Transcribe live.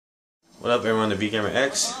What up, everyone? The Gamer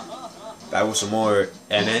X back with some more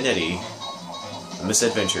Edd'n Eddy The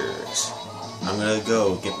Mis-Edventures. I'm gonna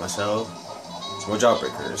go get myself some more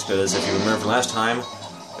jawbreakers because if you remember from last time,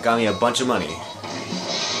 it got me a bunch of money.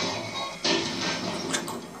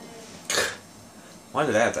 Why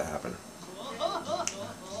did that have to happen?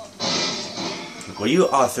 Will you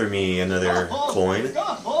author me another coin?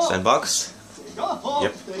 Sandbox?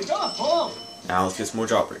 Yep. Now let's get some more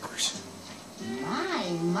jawbreakers.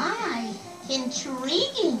 My,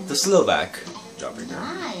 intriguing. The Slovak jawbreaker.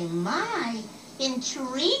 My,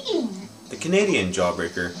 intriguing. The Canadian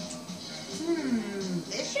jawbreaker.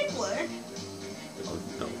 This should work. Oh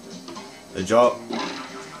no.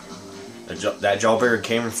 That jawbreaker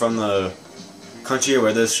came from the country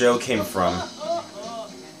where this show came from.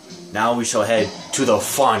 Now we shall head to the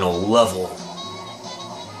final level.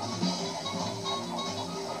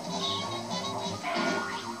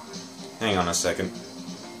 Hang on a second.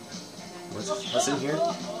 What's in here?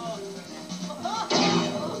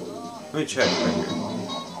 Let me check right here.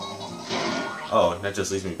 Oh, that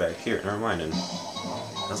just leads me back here. Never mind, and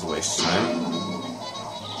that's a waste of time.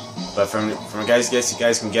 But from a guy's guess, you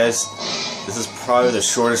guys can guess this is probably the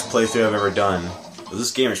shortest playthrough I've ever done. But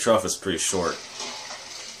this game itself is pretty short.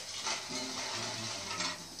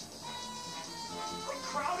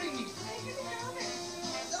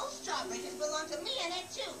 Those jawbreakers belong to me and Ed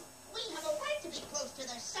too. We have a right to be close to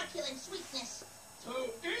their succulent sweetness. To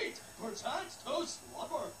eat, perchance to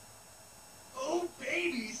slumber. Oh,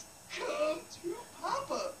 babies, come to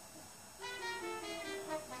Papa.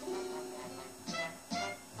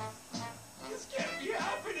 This can't be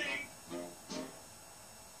happening.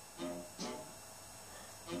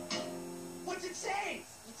 What's it say?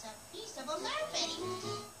 It's a piece of a map, Eddie.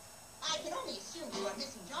 I can only assume you are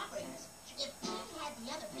missing jawbreakers. If we had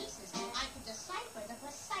the other pieces, I could decipher the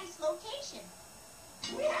precise location.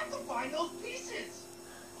 We have to find those pieces.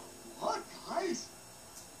 Look, guys.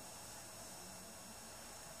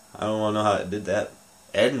 I don't want to know how it did that.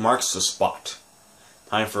 Ed marks the spot.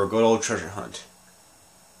 Time for a good old treasure hunt.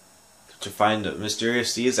 To find the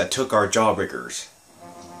mysterious thieves that took our jawbreakers.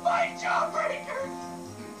 My jawbreaker!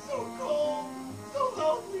 So cold, so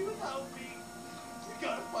lonely without me. We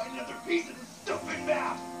gotta find another piece of this stupid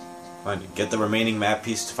map. Get the remaining map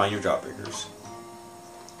piece to find your jawbreakers.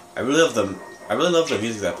 I really love the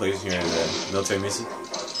music that plays here, the military music.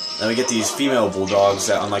 Then we get these female bulldogs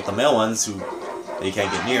that, unlike the male ones who you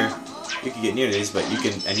can't get near, you can get near these, but you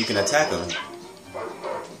can attack them.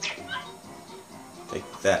 Take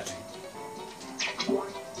that.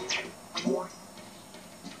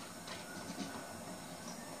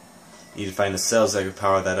 Need to find the cells that can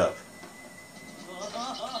power that up.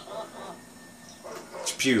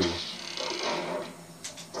 Pew.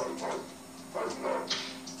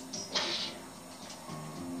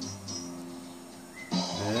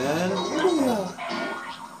 And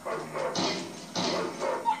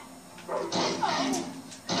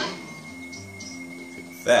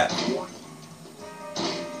take that.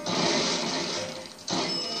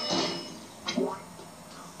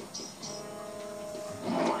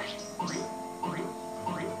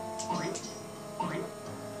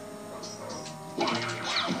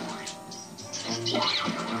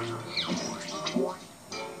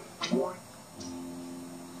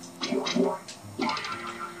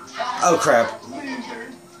 Oh crap.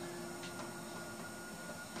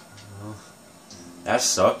 Well, that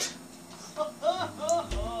sucked.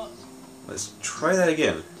 Let's try that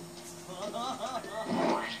again.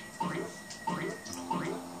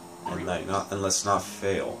 And let's not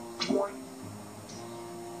fail.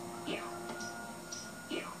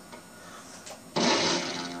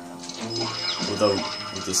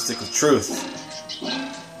 With the stick of truth.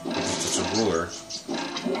 It's just a ruler.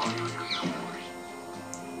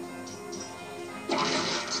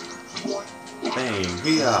 Bang!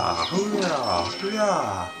 Hoo-yah! Hoo-yah!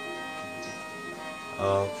 Hoo-yah!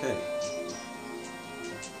 Okay.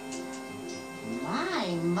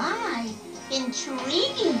 My,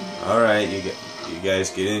 intriguing. Alright, you guys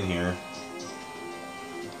get in here.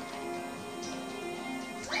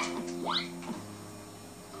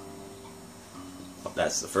 Oh,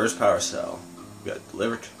 that's the first power cell. We got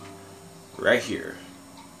delivered right here.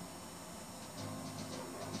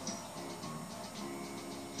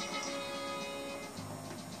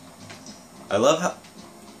 I love how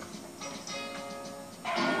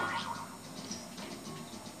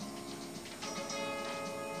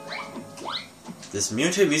this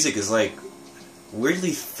military music is like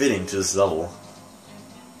weirdly fitting to this level.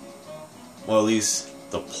 Well, at least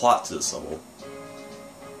the plot to this level.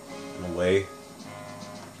 In a way.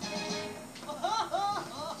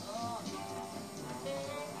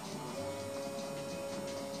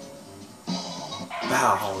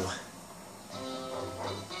 Bow.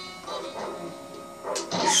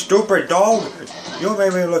 Stupid dog! You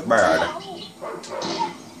made me look bad.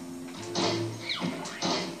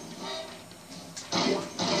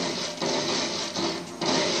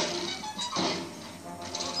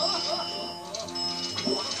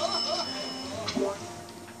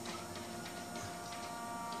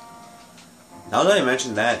 Now that I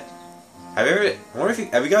mentioned that, have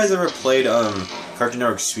you guys ever played Cartoon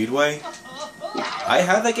Network Speedway? I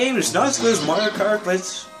have that game. It's not as good as Mario Kart, but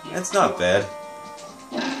it's not bad.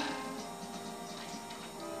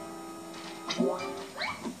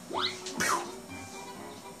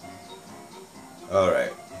 All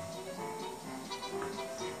right.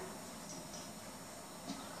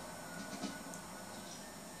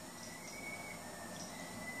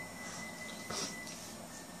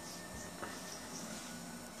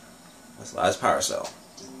 That's the last power cell.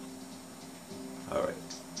 Alright.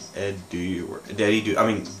 Ed, do your work. Daddy, do. I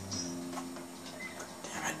mean.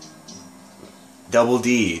 Damn it. Double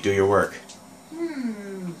D, do your work.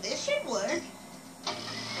 This should work.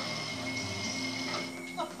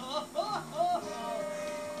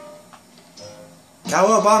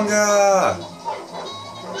 Cowabunga!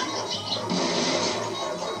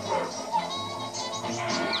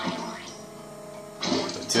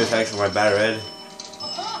 Two attacks from my batter Ed.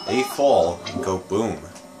 They fall and go boom.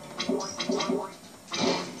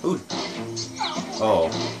 Ooh. Oh.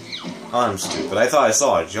 I'm stupid. I thought I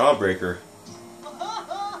saw a jawbreaker.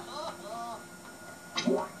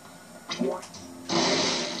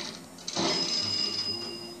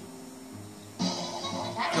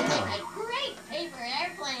 That would make a great paper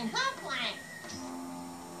airplane hot plank.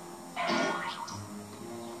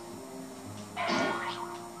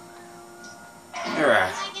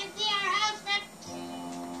 I can see our house.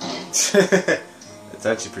 It's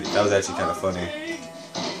actually pretty. That was actually kind of funny.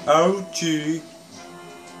 Ouchie.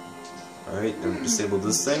 Alright, then we disable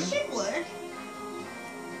this thing. This should work.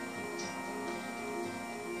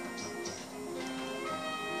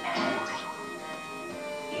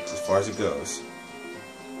 As far as it goes.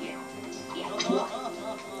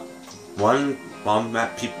 One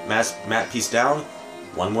map piece down.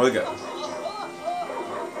 One more to go.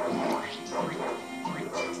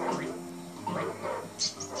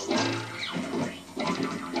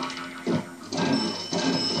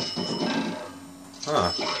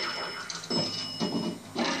 Huh.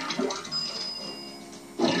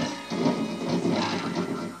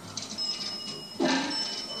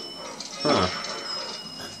 Huh.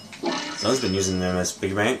 Someone's been using them as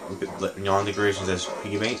piggy bank, yawn decorations as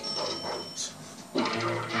piggy bank.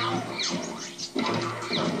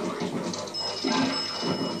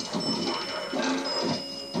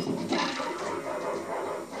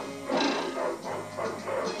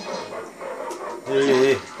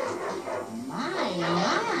 Hey. My,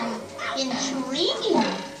 intriguing.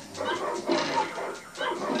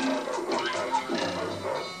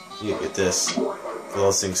 You get this.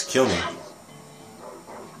 Those things kill me.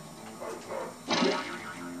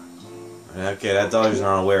 Okay, that dog is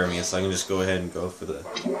not aware of me, so I can just go ahead and go for the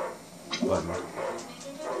button.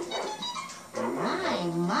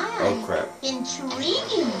 My, Oh crap.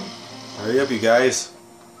 intriguing. Hurry up, you guys.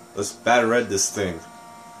 Let's batter red this thing.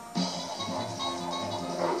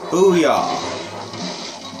 Booyah!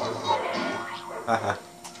 Ha ha.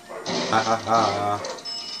 Ha ha ha.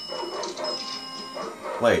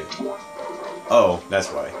 Wait. Oh, that's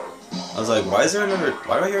why. I was like, why do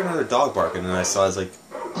I hear another dog barking? And then I saw, I was like,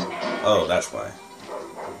 oh, that's why.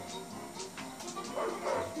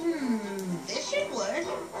 This should work.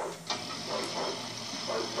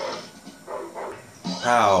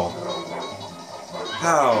 How?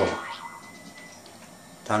 How?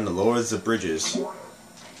 Time to lower the bridges.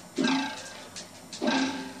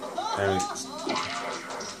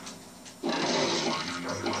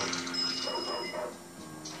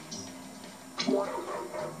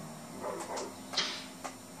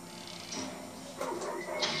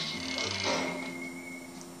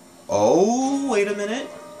 Oh, wait a minute.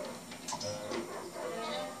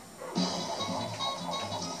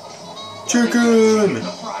 Chicken!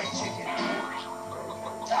 Fried chicken.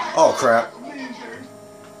 Oh, crap.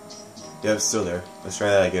 Yep, it's still there. Let's try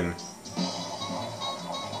that again.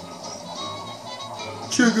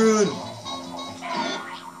 Chicken!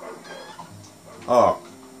 Oh,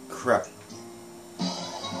 crap.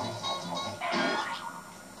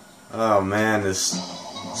 Oh man, this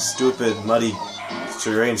stupid muddy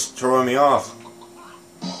terrain's throwing me off.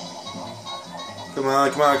 Come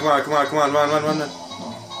on, come on, come on, come on, come on, run.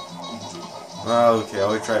 Oh, okay,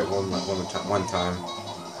 I'll try it one time.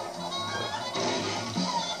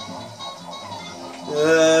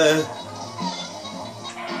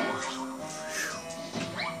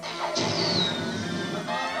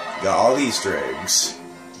 all the Easter eggs.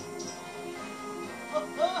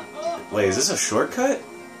 Wait, is this a shortcut?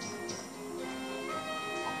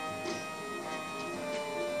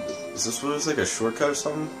 Is this what it's like, a shortcut or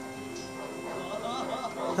something?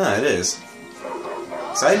 Huh, it is.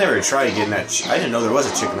 So I never tried getting that. I didn't know there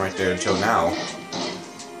was a chicken right there until now.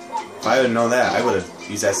 If I would have known that, I would have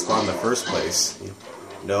used that spot in the first place.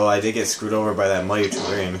 No, I did get screwed over by that muddy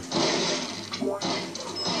terrain.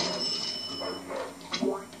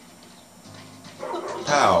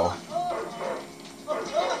 Pow.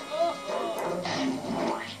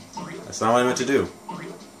 That's not what I meant to do.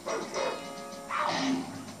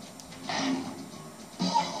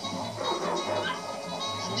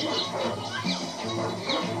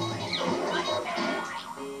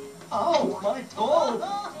 Oh, my toe!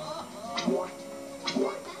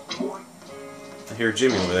 I hear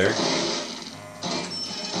Jimmy over there.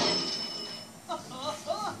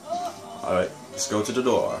 Alright, let's go to the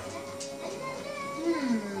door.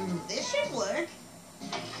 This should work.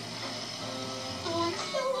 Oh, I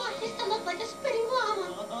still want this to look like a spinning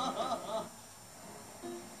llama.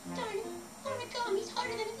 Darn it, origami's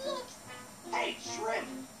harder than it looks. Hey, Shrimp!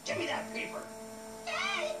 Give me that paper!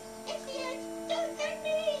 Dad, it's the Ed. Don't hurt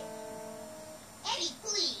me. Eddie,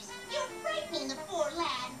 please. You're frightening the poor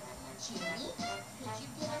lad. Jimmy, could you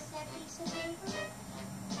give us that piece of paper?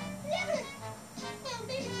 Never. Well,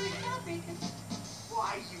 maybe we're a jawbreaker.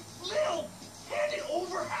 Why, you little... Hand it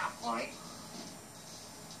over, half-pint!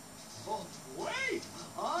 Oh, wait!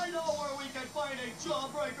 I know where we can find a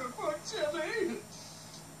jawbreaker for Jimmy!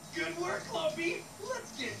 Good work, Lumpy!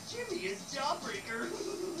 Let's get Jimmy his jawbreaker!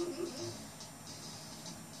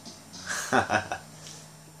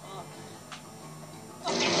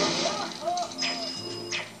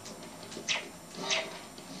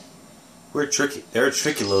 We're tricky. They're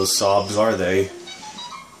tricky little sobs, are they?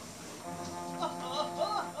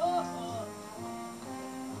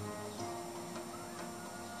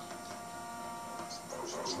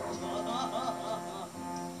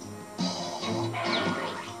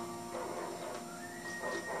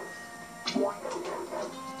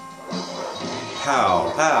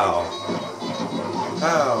 Pow, pow,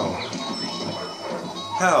 pow,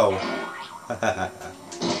 pow.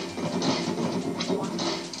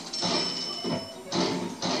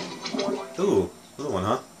 Ooh, little one,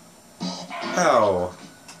 huh? Pow.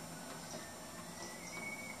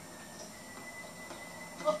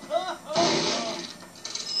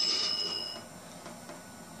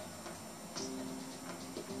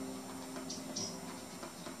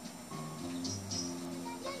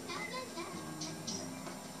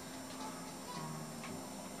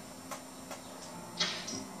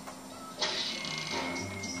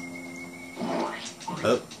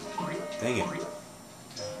 Oh, dang it.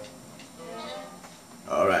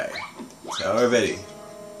 Alright, Tower of Eddy.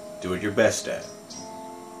 Do what you're best at.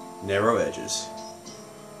 Narrow edges.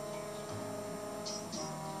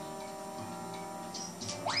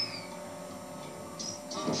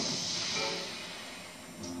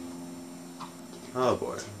 Oh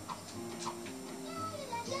boy.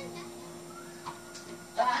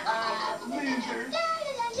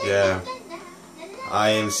 Yeah, I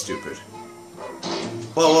am stupid.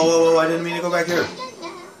 Whoa, whoa, whoa, whoa, I didn't mean to go back here.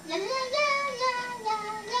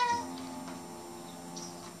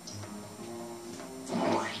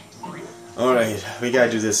 Alright, we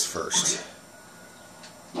gotta do this first.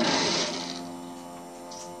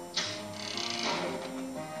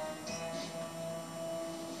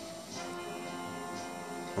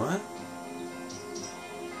 What?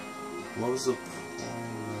 What was the...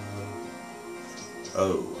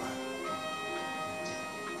 Oh.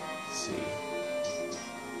 Let's see.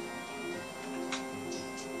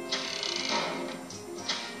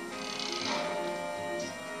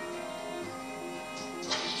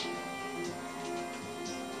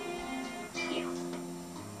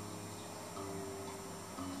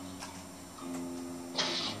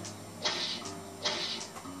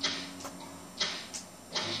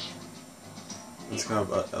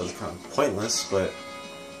 That was kind of pointless, but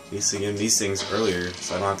at least getting these things earlier,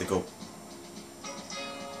 so I don't have to go.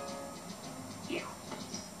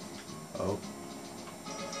 Oh.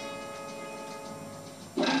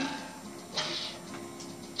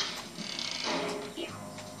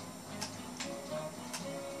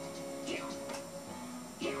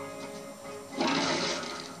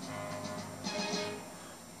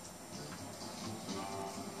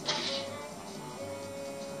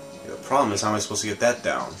 The problem is, how am I supposed to get that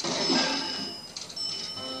down?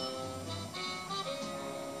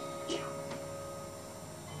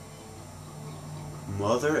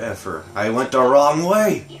 Mother effer. I went the wrong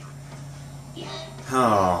way!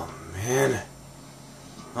 Oh, man.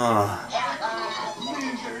 I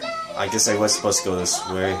guess I was supposed to go this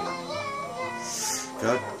way.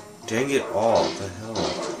 God dang it all. What the hell?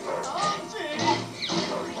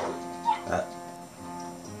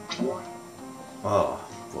 Oh,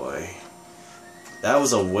 boy. That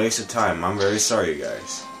was a waste of time. I'm very sorry, you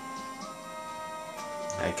guys.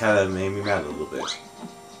 That kind of made me mad a little bit.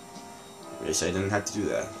 Wish I didn't have to do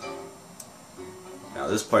that. Now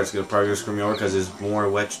this part's gonna probably screw me over because there's more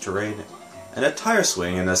wet terrain and a tire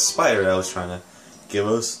swing and a spider that was trying to give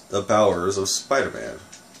us the powers of Spider-Man.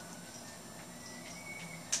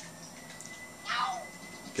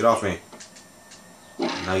 Get off me.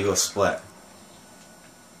 Now you go splat.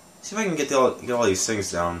 See if I can get all these things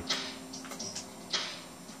down.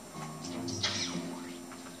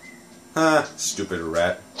 Ha! Stupid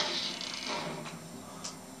rat.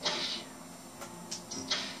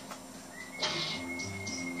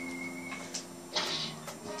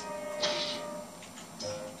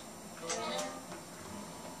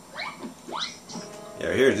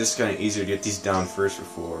 Yeah, here it's just kind of easier to get these down first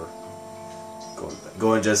before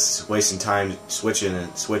going just wasting time switching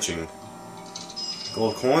and switching.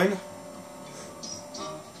 Gold coin?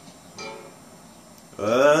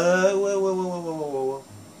 Whoa.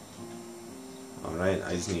 Alright,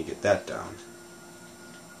 I just need to get that down.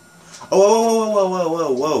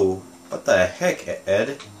 Oh, whoa. What the heck,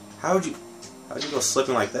 Ed? How'd you go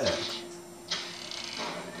slipping like that?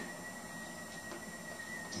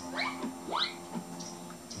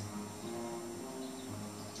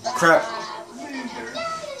 Crap.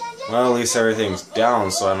 Well, at least everything's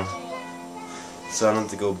down, so I don't have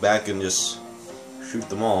to go back and just shoot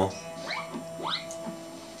them all.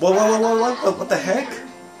 Whoa, what the heck?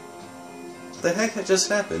 What the heck had just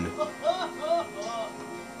happened?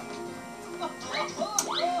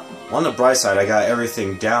 On the bright side, I got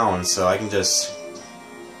everything down, so I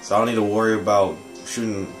don't need to worry about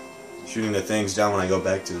shooting the things down when I go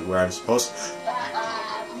back to where I'm supposed to.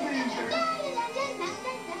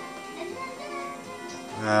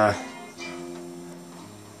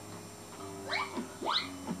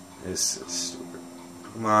 This is stupid.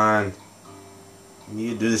 Come on. You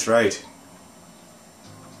need to do this right.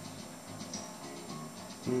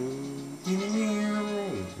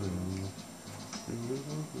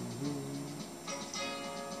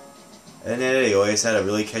 And Eddie always had a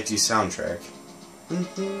really catchy soundtrack.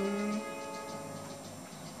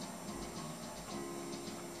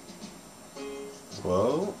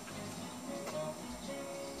 Whoa.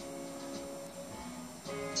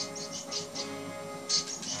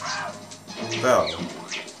 Pow.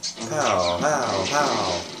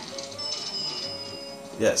 Pow.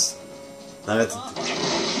 Yes. Now the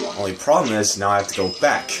only problem is now I have to go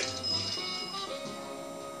back.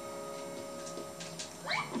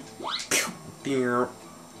 I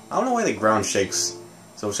don't know why the ground shakes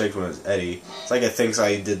when it's Eddie. It's like it thinks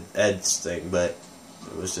I did Ed's thing, but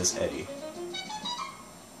it was just Eddie.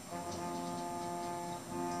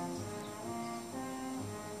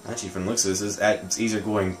 Actually, from looks of this, it's easier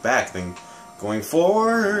going back than going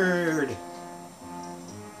forward.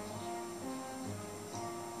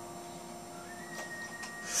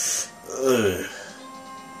 Ugh.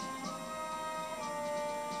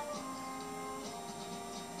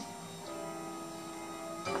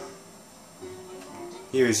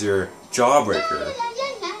 Here's your jawbreaker.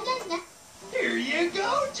 Here you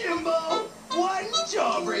go, Jimbo. One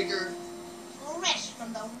jawbreaker. Fresh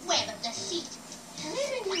from the web of deceit.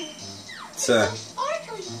 So,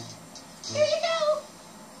 Sparkly. Here you go.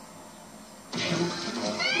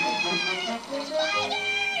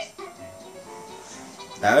 Spiders!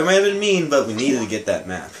 that might have been mean, but we needed to get that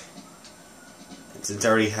map. And since I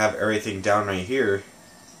already have everything down right here,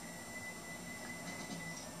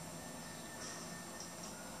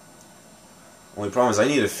 only problem is I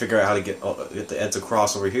need to figure out how to get the Edds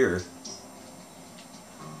across over here.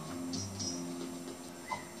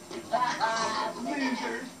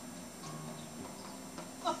 Loser.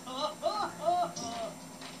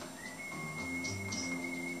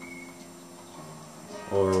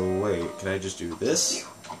 Or wait, can I just do this?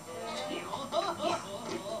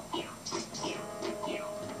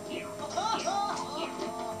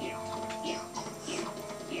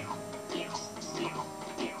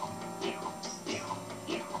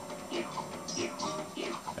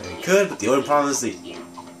 I could, but the only problem is the...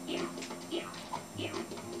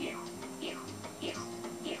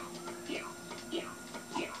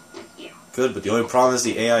 Good, but the only problem is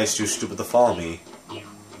the AI is too stupid to follow me.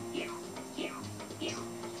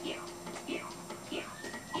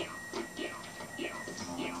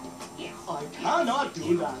 I cannot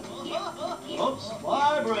do that. Oops,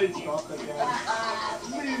 my brain stopped again.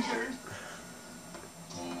 Loser.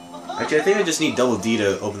 Actually, I think I just need Double D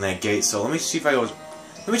to open that gate, so let me see if I go...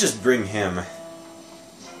 Let me just bring him.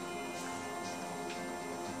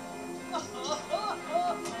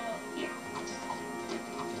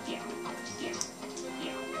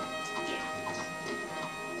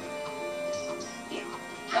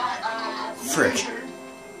 Frick.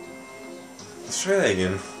 Let's try that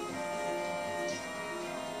again.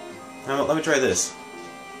 Now, let me try this.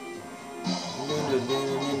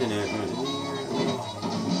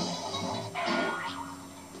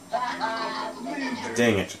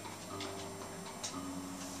 Dang it.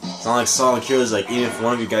 It's not like Solid Killer's like, even if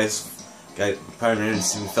one of you guys probably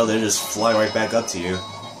fell, they'll just fly right back up to you.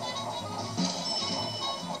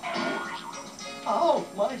 Oh,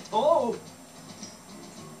 my toe!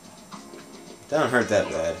 That don't hurt that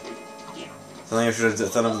bad. Something I should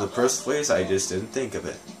have done in the first place, I just didn't think of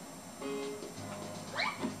it.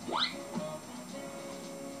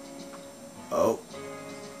 Oh.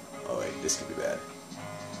 Oh wait, this could be bad.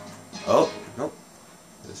 Oh, nope.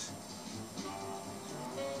 This.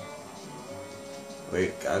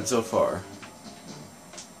 Wait, gotten so far.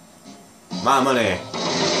 My money!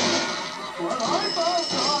 Well, I found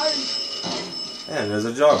time! And there's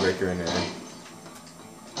a jawbreaker in there.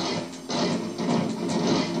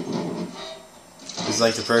 It's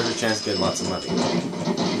like the perfect chance to get lots of money.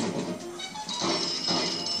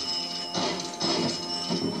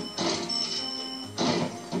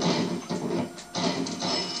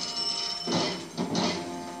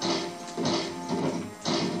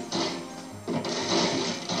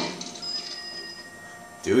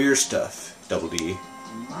 Do your stuff, Double D.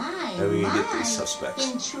 My, Then we can get these my.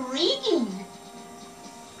 suspects. Intriguing.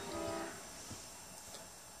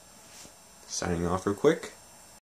 Signing off real quick.